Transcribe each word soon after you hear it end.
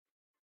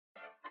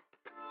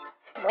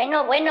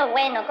Bueno,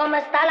 ¿cómo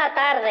está la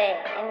tarde?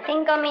 En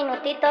 5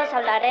 minutitos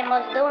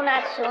hablaremos de un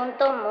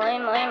asunto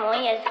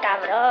muy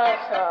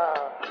escabroso.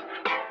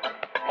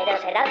 Pero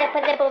será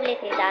después de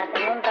publicidad,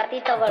 en un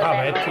ratito volvemos.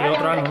 A ver, tío,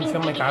 otro anuncio,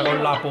 me cago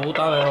en la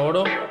puta de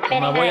oro.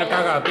 Me voy a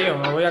cagar, tío,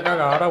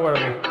 ahora vuelvo.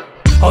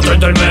 Otro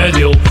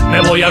intermedio, me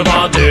voy al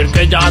váter,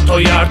 que ya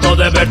estoy harto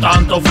de ver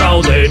tanto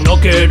fraude. No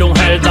quiero un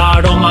gel de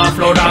aromas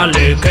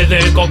florales, que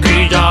de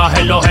coquillas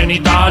en los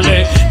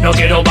genitales. No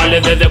quiero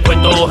vales de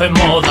descuentos en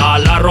moda,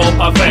 la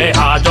ropa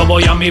fea, yo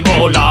voy a mi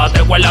bola.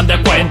 Te huelan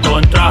descuento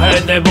en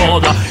trajes de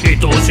boda, y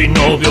tú sin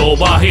novio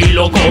vas y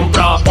lo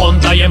compras.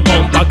 Ponte ahí en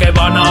pompa que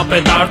van a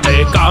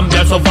petarte,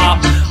 cambia el sofá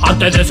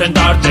antes de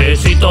sentarte.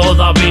 Si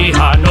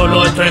todavía no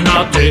lo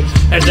estrenaste,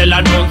 el del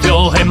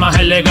anuncio es más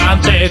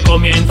elegante.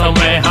 Comienza un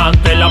mes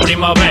antes la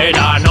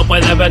primavera, no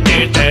puedes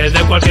vestirte de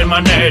cualquier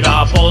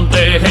manera.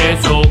 Ponte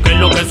eso, que es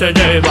lo que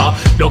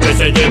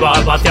se lleva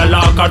va hacia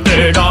la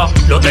cartera.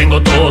 Lo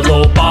tengo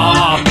todo,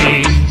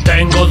 papi,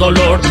 tengo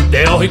dolor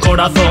de ojo y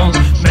corazón.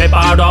 Me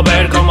paro a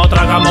ver cómo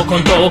tragamos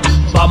con todo.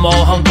 Vamos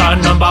a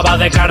untarnos en baba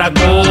de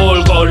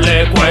caracol, con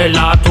la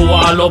escuela tú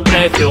a los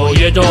precios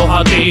y ellos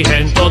a ti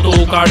en todo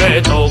tu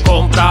careto.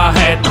 Compras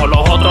esto,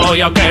 los otros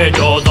y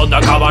aquellos, donde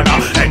acabará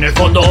en el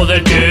fondo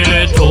del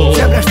gueto.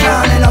 Siempre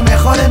están en los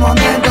mejores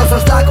momentos,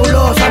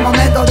 obstáculos al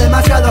momento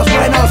demasiados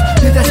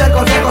buenos. Dices ser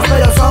consejos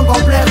pero son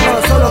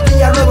complejos, solo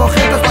pillan nuevos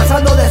objetos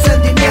pasando de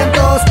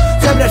sentimientos.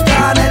 Siempre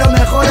están en los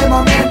mejores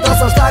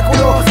momentos,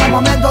 obstáculos al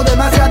momento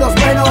demasiados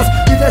buenos.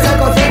 Dices ser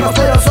consejos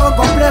pero son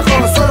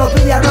complejos, solo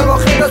pillan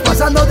nuevos objetos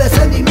pasando de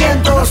sentimientos.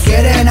 Nos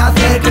quieren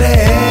hacer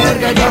creer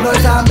que todo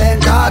está en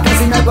venta, que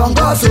si me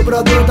pongo sus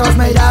productos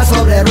me irá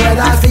sobre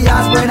ruedas.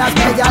 Días buenas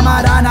me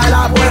llamarán a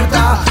la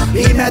puerta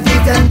y me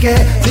dicen que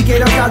si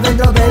quiero estar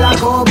dentro de la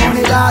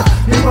comunidad,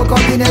 ni poco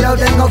dinero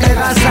tengo que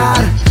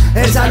gastar.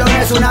 El salón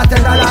es una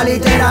celda, la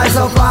litera el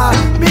sofá,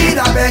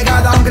 vida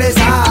pegada a un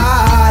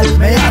cristal.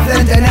 Me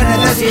hacen tener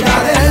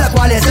necesidades, las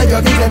cuales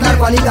ellos dicen dar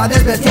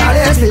cualidades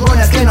bestiales.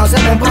 Bribones que no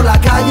se ven por la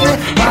calle,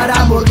 para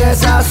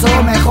hamburguesas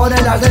son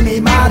mejores las de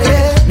mi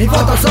madre. Mi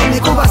foto son mi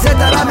Cuba se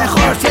te hará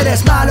mejor. Si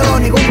eres malo,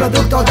 ningún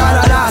producto te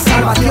hará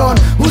salvación.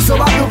 Uso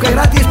Badu que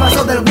gratis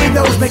paso del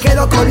Windows, me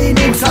quedo con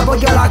Linux,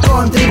 apoyo a la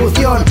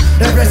contribución.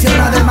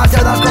 Reflexiona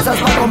demasiadas cosas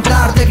para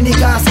comprar,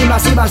 técnicas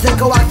invasivas de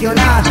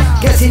coaccionar,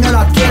 que si no lo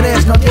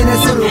adquieres no tienes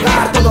su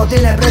lugar. Todo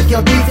tiene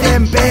precio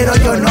dicen, pero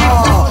yo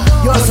no.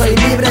 Yo soy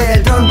libre,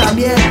 el TRON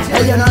también.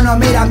 Ellos no nos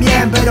miran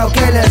bien, pero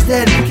que les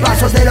den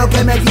pasos de lo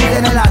que me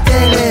dicen en la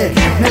tele.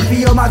 Me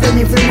fío más de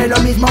mi firme, lo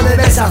mismo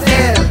debes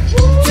hacer.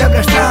 Siempre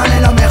están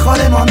en los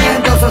mejores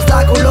momentos,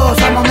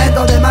 obstáculos al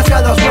momento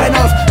demasiados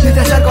buenos.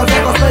 Dicen ser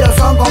consejos pero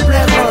son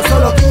complejos,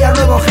 solo pillan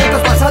nuevos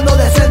objetos pasando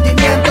de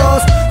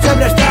sentimientos.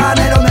 Siempre están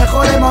en los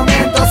mejores